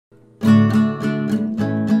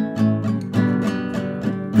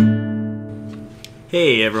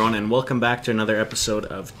Hey everyone, and welcome back to another episode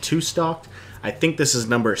of Two Stocked. I think this is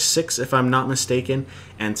number 6 if I'm not mistaken,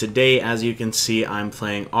 and today, as you can see, I'm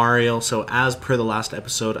playing Auriel. So as per the last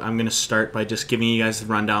episode, I'm going to start by just giving you guys the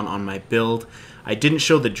rundown on my build. I didn't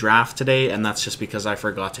show the draft today, and that's just because I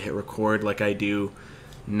forgot to hit record like I do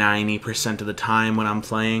 90% of the time when I'm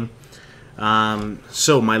playing.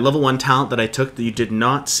 So my level 1 talent that I took that you did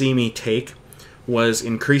not see me take was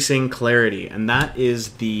increasing clarity, and that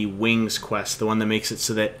is the wings quest, the one that makes it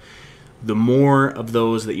so that the more of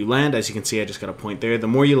those that you land, as you can see I just got a point there, the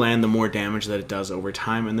more you land, the more damage that it does over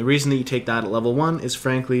time. And the reason that you take that at level 1 is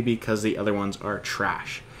frankly because the other ones are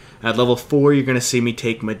trash. At level 4 you're going to see me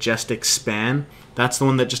take Majestic Span. That's the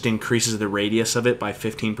one that just increases the radius of it by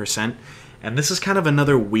 15%. And this is kind of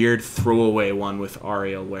another weird throwaway one with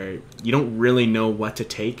Auriel where you don't really know what to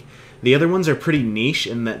take. The other ones are pretty niche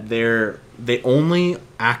in that they only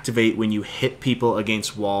activate when you hit people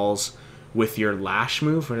against walls with your lash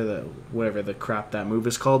move, or whatever the crap that move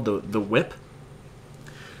is called, the whip.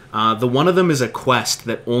 The one of them is a quest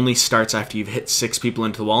that only starts after you've hit 6 people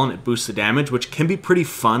into the wall, and it boosts the damage, which can be pretty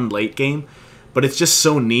fun late game, but it's just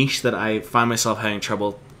so niche that I find myself having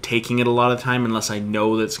trouble taking it a lot of the time unless I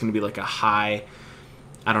know that it's going to be like a high,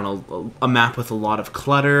 I don't know, a map with a lot of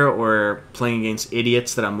clutter, or playing against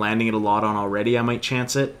idiots that I'm landing it a lot on already, I might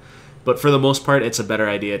chance it. But for the most part, it's a better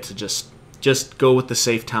idea to just go with the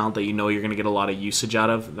safe talent that you know you're going to get a lot of usage out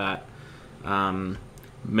of. That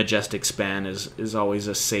Majestic Span is always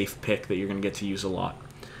a safe pick that you're going to get to use a lot.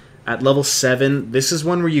 At level 7, this is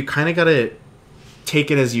one where you kind of got to take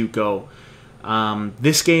it as you go.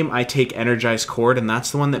 This game I take Energized Cord, and that's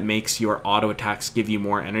the one that makes your auto attacks give you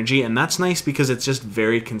more energy, and that's nice because it's just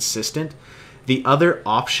very consistent. The other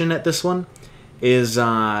option at this one is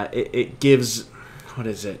it gives, what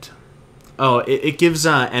is it? Oh, it gives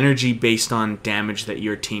energy based on damage that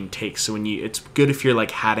your team takes. So it's good if you're like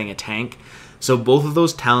hatting a tank. So both of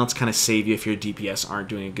those talents kind of save you if your DPS aren't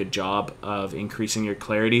doing a good job of increasing your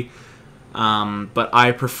clarity. But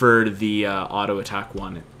I preferred the auto attack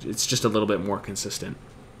one. It's just a little bit more consistent.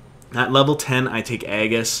 At level 10, I take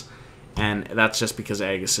Aegis, and that's just because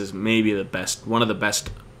Aegis is maybe one of the best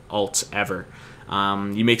alts ever.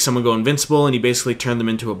 You make someone go invincible, and you basically turn them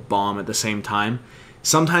into a bomb at the same time.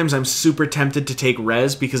 Sometimes I'm super tempted to take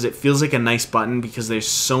Res because it feels like a nice button because there's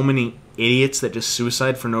so many idiots that just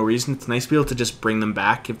suicide for no reason. It's nice to be able to just bring them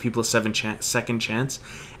back, give people a second chance,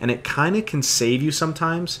 and it kind of can save you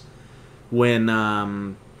sometimes when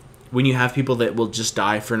you have people that will just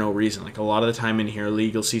die for no reason. Like a lot of the time in Hero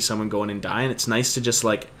League, you'll see someone go in and die, and it's nice to just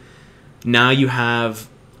like, now you have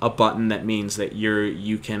a button that means that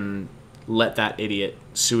you can let that idiot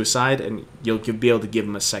suicide, and you'll be able to give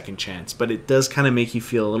him a second chance. But it does kind of make you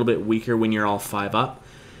feel a little bit weaker when you're all 5 up.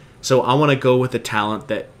 So I want to go with a talent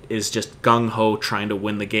that is just gung-ho trying to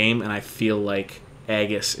win the game, and I feel like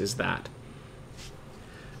Aegis is that.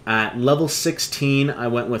 At level 16, I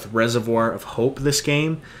went with Reservoir of Hope this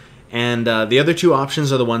game. And the other two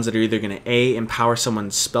options are the ones that are either going to A, empower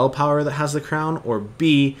someone's spell power that has the crown, or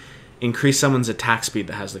B, increase someone's attack speed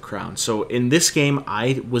that has the crown. So in this game,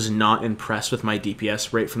 I was not impressed with my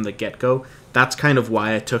DPS right from the get-go. That's kind of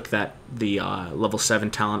why I took the level 7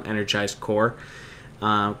 talent Energized Core,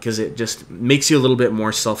 because it just makes you a little bit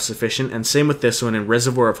more self-sufficient. And same with this one in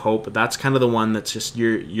Reservoir of Hope. That's kind of the one that's just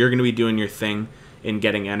you're going to be doing your thing in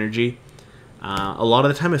getting energy. A lot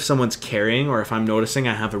of the time if someone's carrying, or if I'm noticing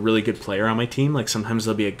I have a really good player on my team, like sometimes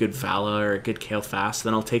there'll be a good Vala or a good Kayle Fast,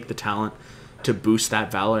 then I'll take the talent to boost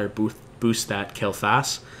that Vala or boost that Kayle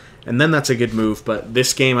Fast, and then that's a good move. But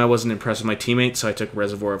this game I wasn't impressed with my teammates, so I took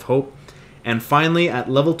Reservoir of Hope. And finally at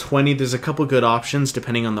level 20, there's a couple good options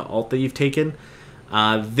depending on the alt that you've taken.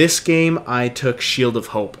 This game I took Shield of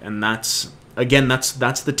Hope, and that's the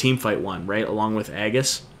teamfight one, right, along with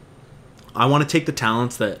Aegis. I want to take the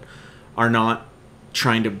talents that are not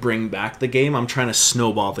trying to bring back the game. I'm trying to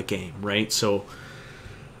snowball the game, right? So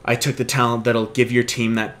I took the talent that'll give your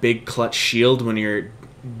team that big clutch shield when you're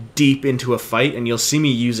deep into a fight, and you'll see me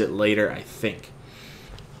use it later, I think.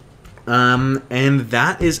 And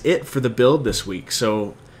that is it for the build this week.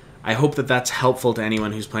 So I hope that that's helpful to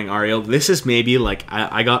anyone who's playing Auriel. This is maybe like,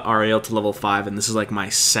 I got Auriel to level 5, and this is like my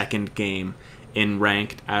second game in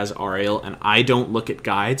ranked as Auriel, and I don't look at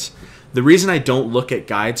guides. The reason I don't look at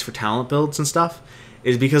guides for talent builds and stuff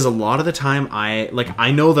is because a lot of the time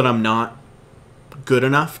I know that I'm not good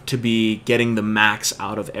enough to be getting the max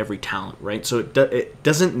out of every talent, right? So it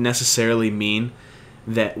doesn't necessarily mean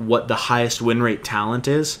that what the highest win rate talent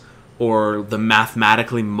is, or the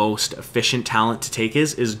mathematically most efficient talent to take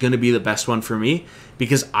is going to be the best one for me,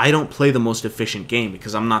 because I don't play the most efficient game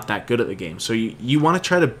because I'm not that good at the game. So you want to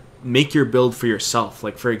try to make your build for yourself.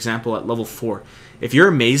 Like, for example, at level 4, if you're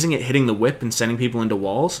amazing at hitting the whip and sending people into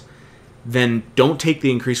walls, then don't take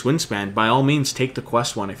the increased wingspan. By all means, take the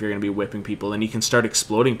quest one if you're going to be whipping people, and you can start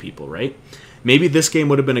exploding people, right? Maybe this game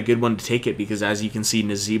would have been a good one to take it, because as you can see,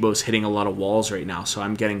 Nazebo's hitting a lot of walls right now, so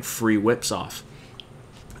I'm getting free whips off.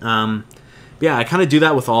 Yeah, I kind of do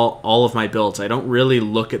that with all of my builds. I don't really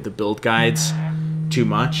look at the build guides too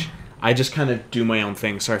much. I just kind of do my own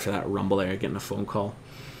thing. Sorry for that rumble there, getting a phone call.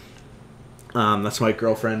 That's my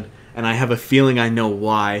girlfriend, and I have a feeling I know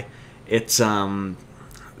why. It's a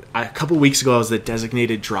couple weeks ago, I was the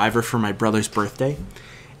designated driver for my brother's birthday,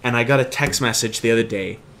 and I got a text message the other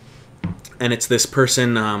day, and it's this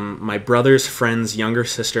person, my brother's friend's younger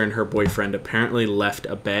sister and her boyfriend apparently left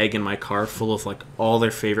a bag in my car full of like all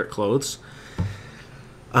their favorite clothes.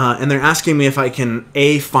 And they're asking me if I can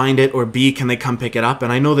A, find it, or B, can they come pick it up?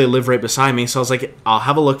 And I know they live right beside me, so I was like, I'll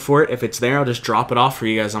have a look for it. If it's there, I'll just drop it off for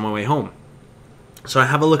you guys on my way home. So I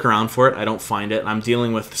have a look around for it. I don't find it. I'm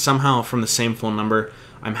dealing with, somehow from the same phone number,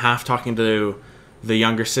 I'm half talking to the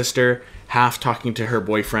younger sister, half talking to her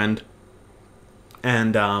boyfriend.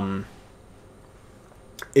 And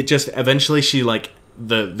it just, eventually she, like,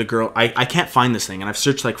 the girl, I can't find this thing. And I've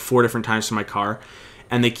searched like 4 different times for my car.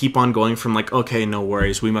 And they keep on going from like, okay, no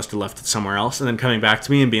worries, we must have left it somewhere else. And then coming back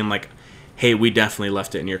to me and being like, hey, we definitely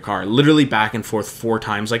left it in your car. Literally back and forth 4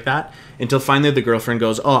 times like that. Until finally the girlfriend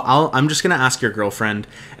goes, oh, I'm just going to ask your girlfriend.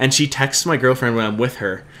 And she texts my girlfriend when I'm with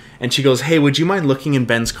her. And she goes, hey, would you mind looking in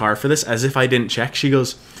Ben's car for this? As if I didn't check. She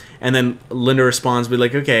goes, and then Linda responds, be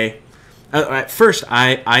like, okay. At first,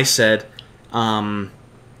 I said,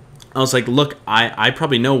 I was like, look, I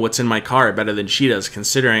probably know what's in my car better than she does,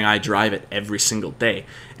 considering I drive it every single day.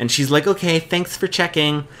 And she's like, okay, thanks for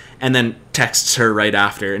checking. And then texts her right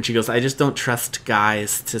after. And she goes, I just don't trust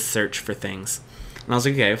guys to search for things. And I was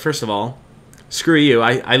like, okay, first of all, screw you.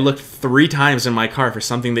 I looked 3 times in my car for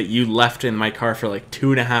something that you left in my car for like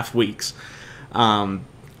 2.5 weeks. And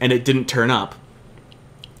it didn't turn up.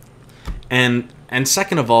 And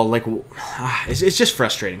second of all, like, it's just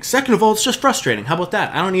frustrating. Second of all, it's just frustrating. How about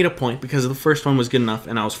that? I don't need a point because the first one was good enough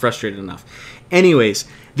and I was frustrated enough. Anyways,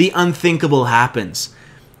 the unthinkable happens.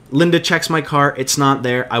 Linda checks my car. It's not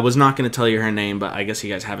there. I was not going to tell you her name, but I guess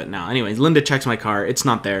you guys have it now. Anyways, Linda checks my car. It's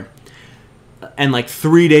not there. And like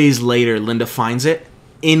 3 days later, Linda finds it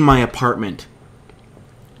in my apartment.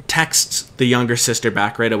 Texts the younger sister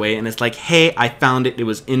back right away. And it's like, hey, I found it. It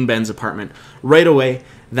was in Ben's apartment. Right away.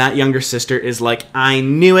 That younger sister is like, I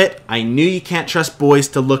knew it. I knew you can't trust boys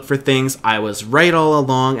to look for things. I was right all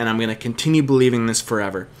along, and I'm going to continue believing this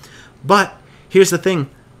forever. But here's the thing.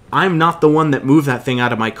 I'm not the one that moved that thing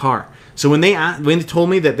out of my car. So when they told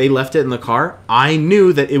me that they left it in the car, I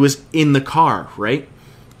knew that it was in the car, right?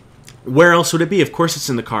 Where else would it be? Of course it's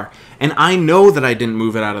in the car. And I know that I didn't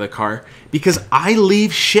move it out of the car because I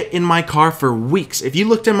leave shit in my car for weeks. If you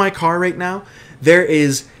looked in my car right now, there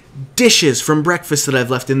is dishes from breakfast that I've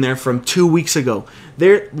left in there from 2 weeks ago.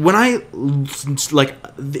 Here's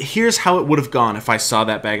how it would have gone if I saw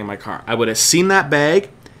that bag in my car. I would have seen that bag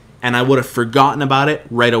and I would have forgotten about it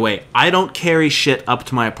right away. I don't carry shit up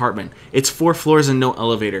to my apartment. It's 4 floors and no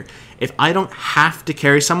elevator. If I don't have to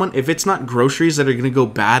carry someone, if it's not groceries that are going to go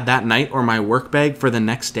bad that night or my work bag for the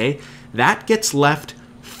next day, that gets left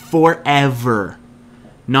forever.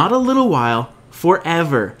 Not a little while,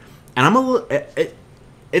 forever. And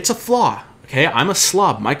it's a flaw, okay? I'm a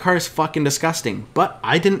slob. My car is fucking disgusting. But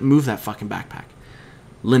I didn't move that fucking backpack.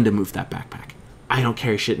 Linda moved that backpack. I don't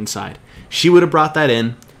carry shit inside. She would have brought that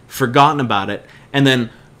in, forgotten about it, and then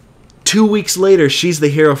 2 weeks later, she's the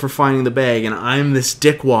hero for finding the bag, and I'm this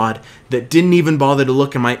dickwad that didn't even bother to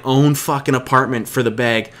look in my own fucking apartment for the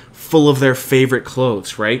bag full of their favorite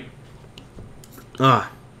clothes, right? Yeah,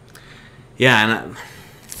 and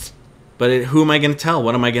but who am I going to tell?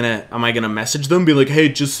 What am I going to message them? Be like, hey,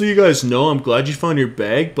 just so you guys know, I'm glad you found your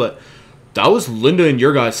bag, but that was Linda and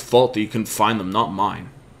your guys' fault that you couldn't find them, not mine.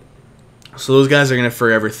 So those guys are going to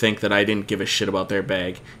forever think that I didn't give a shit about their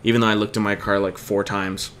bag, even though I looked in my car like 4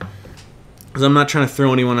 times. Because I'm not trying to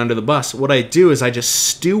throw anyone under the bus. What I do is I just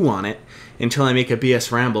stew on it until I make a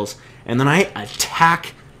BS Rambles, and then I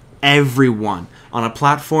attack everyone on a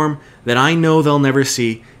platform that I know they'll never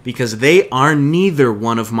see, because they are neither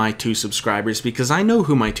one of my 2 subscribers, because I know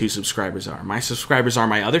who my 2 subscribers are. My subscribers are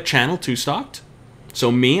my other channel, 2 Stocked.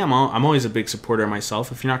 So me, I'm always a big supporter of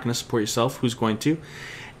myself. If you're not going to support yourself, who's going to?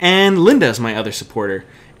 And Linda is my other supporter.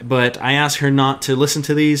 But I asked her not to listen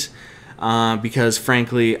to these because,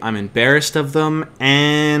 frankly, I'm embarrassed of them.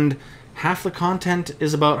 And half the content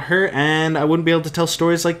is about her, and I wouldn't be able to tell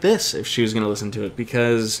stories like this if she was going to listen to it,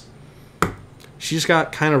 because she just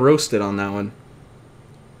got kind of roasted on that one.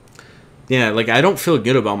 Yeah, like, I don't feel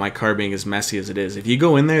good about my car being as messy as it is. If you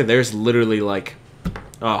go in there, there's literally, like,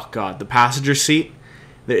 oh, God, the passenger seat,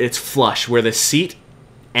 it's flush. Where the seat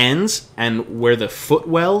ends and where the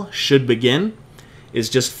footwell should begin is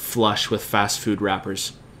just flush with fast food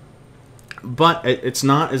wrappers. But it's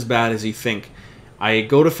not as bad as you think. I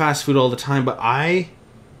go to fast food all the time, but I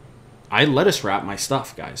lettuce wrap my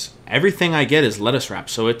stuff, guys. Everything I get is lettuce wrap,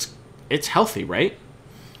 so it's healthy, right?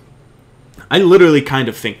 I literally kind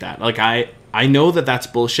of think that. Like, I know that that's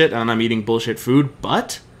bullshit and I'm eating bullshit food,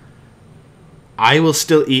 but I will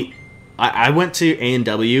still eat. I went to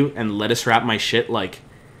A&W and lettuce wrap my shit, like,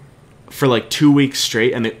 for like 2 weeks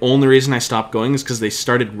straight, and the only reason I stopped going is because they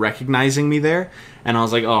started recognizing me there, and I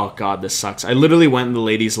was like, oh, God, this sucks. I literally went and the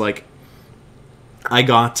lady's like, I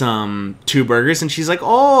got 2 burgers, and she's like,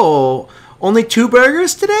 oh, only 2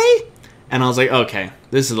 burgers today? And I was like, okay,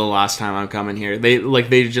 this is the last time I'm coming here.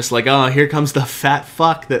 They just like, oh, here comes the fat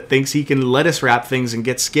fuck that thinks he can lettuce wrap things and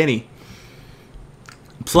get skinny.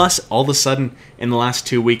 Plus, all of a sudden, in the last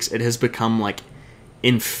 2 weeks, it has become like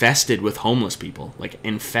infested with homeless people. Like,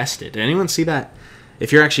 infested. Did anyone see that?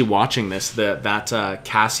 If you're actually watching this, that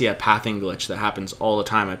Cassia pathing glitch that happens all the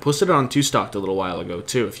time. I posted it on 2Stocked a little while ago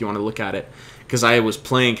too, if you want to look at it. Because I was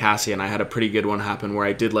playing Cassia and I had a pretty good one happen where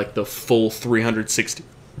I did like the full 360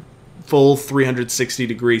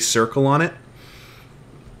 degree circle on it.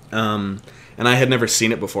 And I had never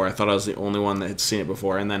seen it before. I thought I was the only one that had seen it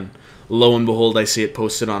before. And then, lo and behold, I see it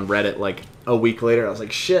posted on Reddit like a week later. I was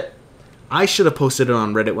like, shit, I should have posted it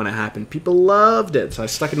on Reddit when it happened. People loved it. So I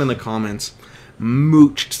stuck it in the comments.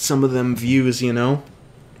 Mooched some of them views, you know?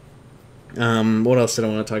 What else did I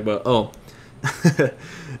want to talk about? Oh,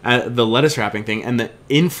 the lettuce wrapping thing and the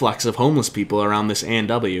influx of homeless people around this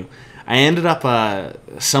A&W. I ended up,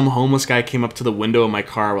 some homeless guy came up to the window of my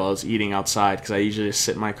car while I was eating outside, because I usually just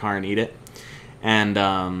sit in my car and eat it.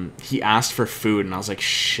 And he asked for food, and I was like,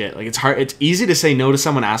 shit. Like, it's hard. It's easy to say no to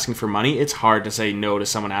someone asking for money. It's hard to say no to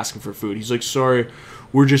someone asking for food. He's like, sorry,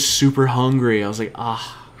 we're just super hungry. I was like,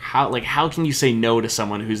 how can you say no to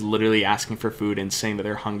someone who's literally asking for food and saying that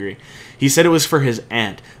they're hungry? He said it was for his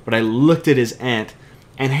aunt, but I looked at his aunt,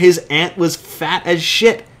 and his aunt was fat as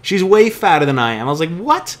shit. She's way fatter than I am. I was like,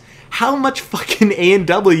 what? How much fucking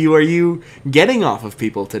A&W are you getting off of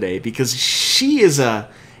people today? Because she is a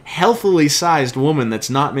healthily sized woman that's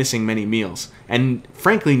not missing many meals. And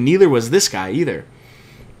frankly, neither was this guy either.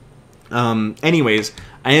 Anyways,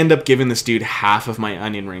 I end up giving this dude half of my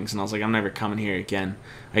onion rings, and I was like, I'm never coming here again.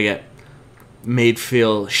 I get made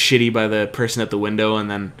feel shitty by the person at the window, and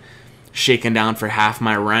then shaken down for half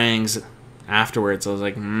my rings afterwards. I was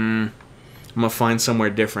like, I'm gonna find somewhere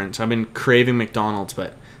different. So I've been craving McDonald's,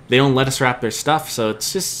 but they don't let us wrap their stuff, so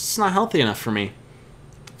it's not healthy enough for me.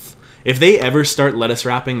 If they ever start lettuce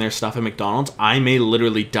wrapping their stuff at McDonald's, I may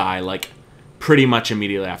literally die, like, pretty much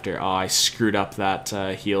immediately after. Oh, I screwed up that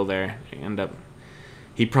heel there.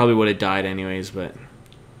 He probably would have died anyways, but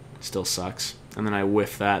still sucks. And then I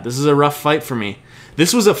whiff that. This is a rough fight for me.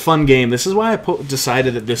 This was a fun game. This is why I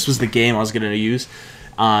decided that this was the game I was going to use.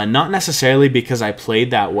 Not necessarily because I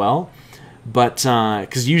played that well, but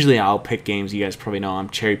because usually I'll pick games, you guys probably know, I'm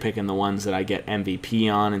cherry picking the ones that I get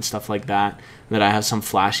MVP on and stuff like that I have some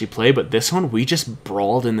flashy play. But this one, we just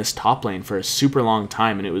brawled in this top lane for a super long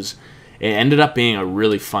time, and it ended up being a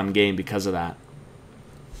really fun game because of that.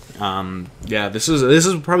 Yeah, this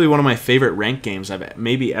is probably one of my favorite ranked games I've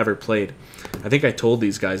maybe ever played. I think I told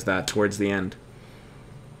these guys that towards the end.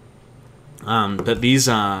 But these,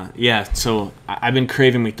 yeah, so I've been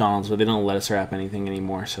craving McDonald's, but they don't let us wrap anything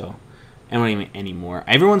anymore, so... And what do you mean anymore?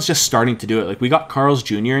 Everyone's just starting to do it. Like, we got Carl's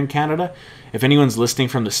Jr. in Canada. If anyone's listening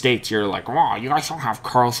from the States, you're like, wow, you guys don't have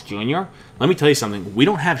Carl's Jr.? Let me tell you something. We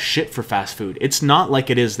don't have shit for fast food. It's not like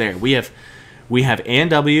it is there. We have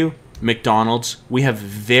A&W, McDonald's, we have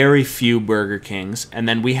very few Burger Kings, and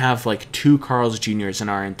then we have like 2 Carl's Jr.'s in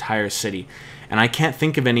our entire city. And I can't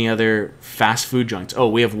think of any other fast food joints. Oh,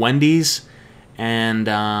 we have Wendy's and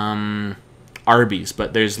Arby's,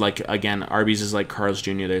 but there's like, again, Arby's is like Carl's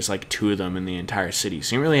Jr. There's like 2 of them in the entire city,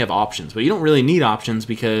 so you don't really have options. But you don't really need options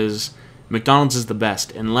because McDonald's is the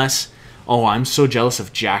best, unless... Oh, I'm so jealous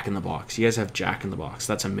of Jack in the Box. You guys have Jack in the Box.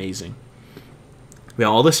 That's amazing. Yeah,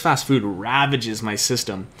 all this fast food ravages my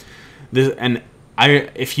system.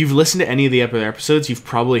 If you've listened to any of the other episodes, you've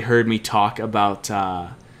probably heard me talk about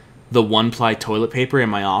the one-ply toilet paper in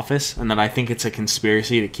my office, and that I think it's a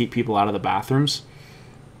conspiracy to keep people out of the bathrooms.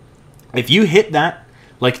 If you hit that,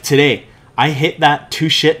 like today, I hit that 2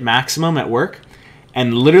 shit maximum at work,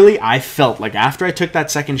 And literally, I felt like after I took that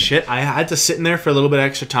second shit, I had to sit in there for a little bit of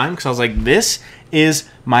extra time because I was like, this is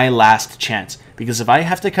my last chance. Because if I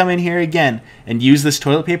have to come in here again and use this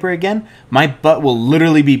toilet paper again, my butt will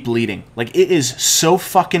literally be bleeding. Like, it is so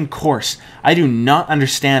fucking coarse. I do not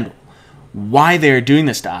understand why they're doing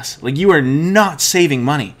this to us. Like, you are not saving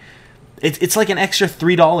money. It's like an extra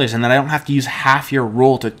 $3, and then I don't have to use half your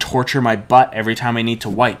roll to torture my butt every time I need to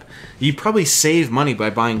wipe. You probably save money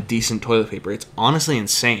by buying decent toilet paper. It's honestly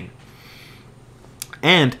insane.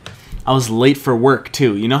 And I was late for work,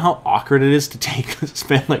 too. You know how awkward it is to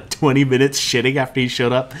spend like 20 minutes shitting after you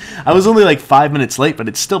showed up? I was only like 5 minutes late, but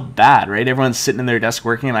it's still bad, right? Everyone's sitting in their desk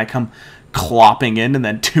working, and I come clopping in and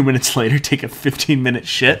then 2 minutes later take a 15-minute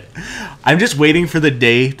shit. I'm just waiting for the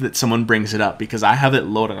day that someone brings it up because I have it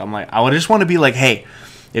loaded. I'm like, I just want to be like, hey,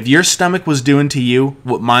 if your stomach was doing to you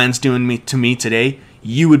what mine's doing to me today,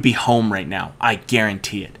 you would be home right now. I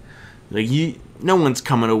guarantee it. Like, no one's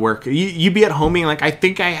coming to work. You be at home being like, I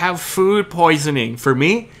think I have food poisoning. For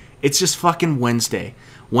me, it's just fucking Wednesday.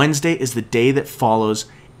 Wednesday is the day that follows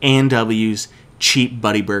A&W's cheap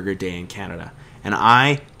Buddy Burger Day in Canada. And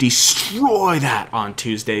I destroy that on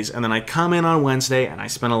Tuesdays. And then I come in on Wednesday and I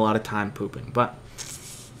spend a lot of time pooping. But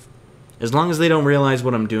as long as they don't realize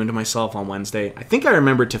what I'm doing to myself on Wednesday, I think I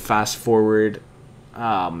remember to fast forward.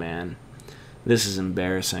 Oh, man. This is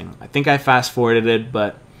embarrassing. I think I fast forwarded it,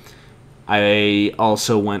 but I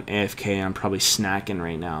also went AFK and I'm probably snacking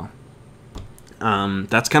right now.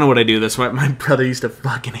 That's kind of what I do. That's why my brother used to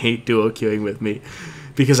fucking hate duo queuing with me.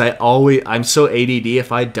 Because I'm so ADD,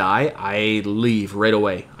 if I die, I leave right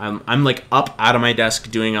away. I'm like up out of my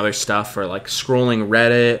desk doing other stuff or like scrolling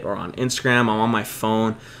Reddit or on Instagram. I'm on my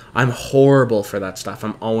phone. I'm horrible for that stuff.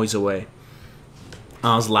 I'm always away.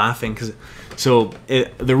 I was laughing because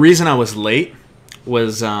the reason I was late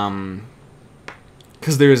was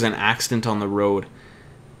because there was an accident on the road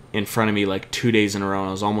in front of me like 2 days in a row. And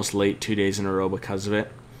I was almost late 2 days in a row because of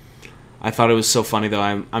it. I thought it was so funny, though.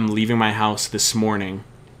 I'm leaving my house this morning,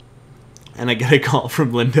 and I get a call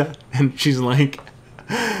from Linda, and she's like,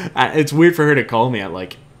 it's weird for her to call me at,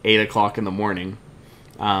 like, 8 o'clock in the morning,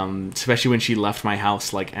 especially when she left my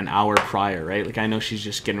house, like, an hour prior, right? Like, I know she's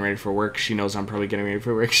just getting ready for work. She knows I'm probably getting ready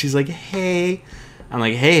for work. She's like, hey. I'm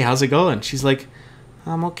like, hey, how's it going? She's like,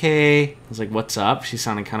 I'm okay. I was like, what's up? She's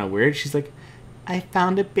sounding kind of weird. She's like, I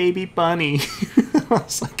found a baby bunny. I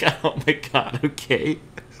was like, oh, my God, okay.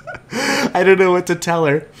 I don't know what to tell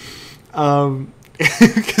her.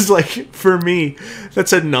 Because, like, for me,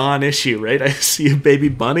 that's a non-issue, right? I see a baby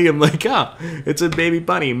bunny, I'm like, oh, it's a baby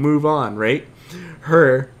bunny, move on, right?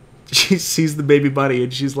 She sees the baby bunny,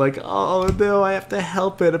 and she's like, oh, no, I have to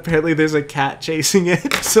help it. Apparently, there's a cat chasing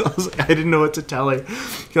it. So I was like, I didn't know what to tell her.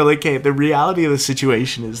 You're like, hey, the reality of the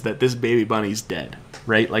situation is that this baby bunny's dead,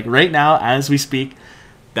 right? Like, right now, as we speak,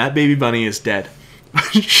 that baby bunny is dead.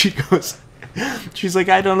 She's like,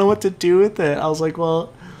 I don't know what to do with it. I was like,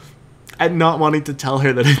 well, I'm not wanting to tell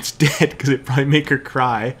her that it's dead because it'd probably make her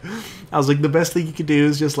cry. I was like, the best thing you could do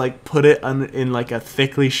is just like put it in like a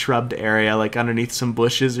thickly shrubbed area, like underneath some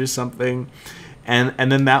bushes or something.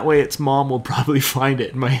 And then that way its mom will probably find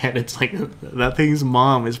it. In my head, it's like, that thing's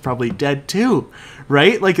mom is probably dead too,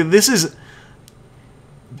 right? Like, this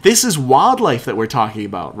is wildlife that we're talking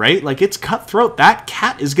about, right? Like, it's cutthroat. That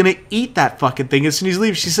cat is gonna eat that fucking thing as soon as you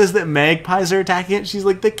leave. She says that magpies are attacking it. She's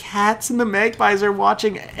like, the cats and the magpies are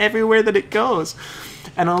watching everywhere that it goes.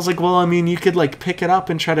 And I was like, well, I mean, you could like pick it up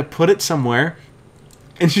and try to put it somewhere.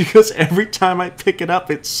 And she goes, every time I pick it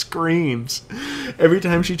up, it screams. Every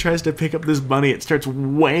time she tries to pick up this bunny, it starts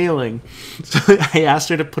wailing. So I asked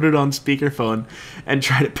her to put it on speakerphone and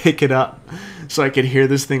try to pick it up so I could hear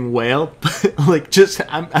this thing wail. But like,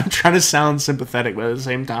 I'm trying to sound sympathetic, but at the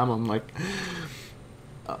same time, I'm like,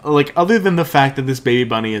 other than the fact that this baby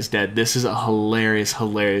bunny is dead, this is a hilarious,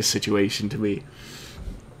 hilarious situation to me.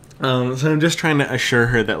 So I'm just trying to assure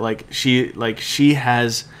her that she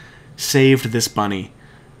has saved this bunny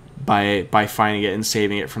by finding it and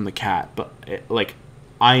saving it from the cat. But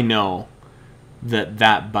I know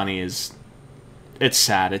that bunny it's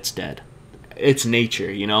sad, it's dead. It's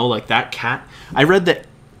nature, you know, like that cat. I read that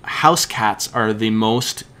house cats are the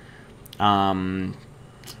most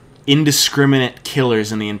indiscriminate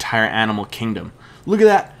killers in the entire animal kingdom. Look at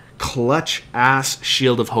that clutch ass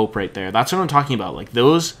shield of hope right there. That's what I'm talking about. Like,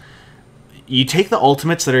 those, you take the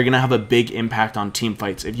ultimates that are going to have a big impact on team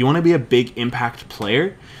fights. If you want to be a big impact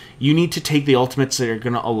player, you need to take the ultimates that are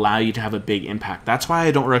going to allow you to have a big impact. That's why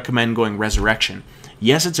I don't recommend going Resurrection.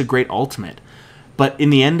 Yes, it's a great ultimate, but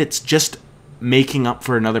in the end, it's just making up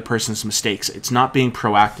for another person's mistakes. It's not being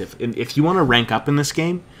proactive. And if you want to rank up in this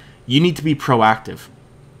game, you need to be proactive.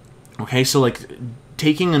 Okay, so like,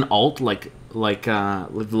 taking an alt like the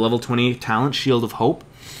level 20 talent, Shield of Hope,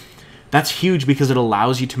 that's huge because it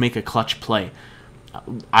allows you to make a clutch play.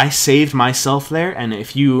 I saved myself there, and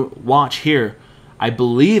if you watch here, I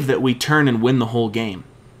believe that we turn and win the whole game.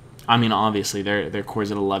 I mean, obviously, their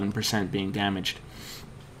core's at 11% being damaged.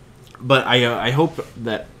 But I hope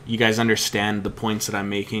that you guys understand the points that I'm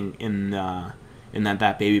making in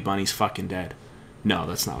that baby bunny's fucking dead. No,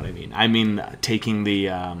 that's not what I mean. I mean taking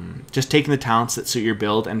the just taking the talents that suit your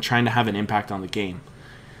build and trying to have an impact on the game.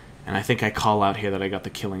 And I think I call out here that I got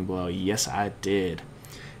the killing blow. Yes, I did.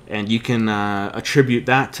 And you can attribute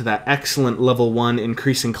that to that excellent level 1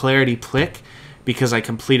 increasing clarity plick, because I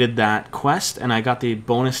completed that quest and I got the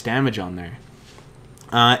bonus damage on there.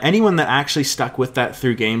 Anyone that actually stuck with that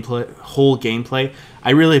through whole gameplay,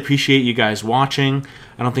 I really appreciate you guys watching.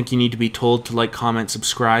 I don't think you need to be told to like, comment,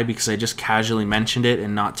 subscribe, because I just casually mentioned it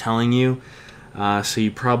and not telling you. So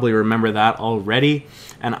you probably remember that already.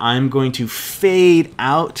 And I'm going to fade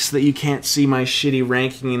out so that you can't see my shitty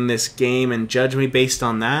ranking in this game and judge me based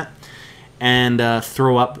on that. And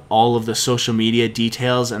throw up all of the social media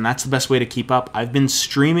details, and that's the best way to keep up. I've been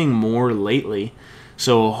streaming more lately,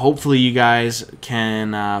 so hopefully you guys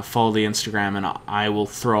can follow the Instagram, and I will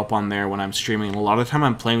throw up on there when I'm streaming. A lot of the time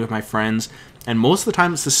I'm playing with my friends, and most of the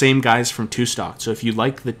time it's the same guys from Two Stock. So if you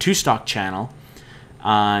like the Two Stock channel,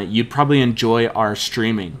 you'd probably enjoy our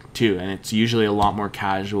streaming too, and it's usually a lot more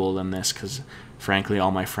casual than this, because frankly all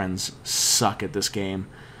my friends suck at this game.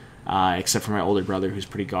 Except for my older brother, who's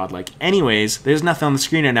pretty godlike. Anyways, there's nothing on the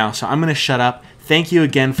screen right now, so I'm going to shut up. Thank you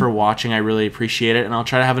again for watching. I really appreciate it, and I'll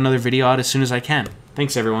try to have another video out as soon as I can.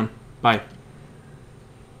 Thanks, everyone. Bye.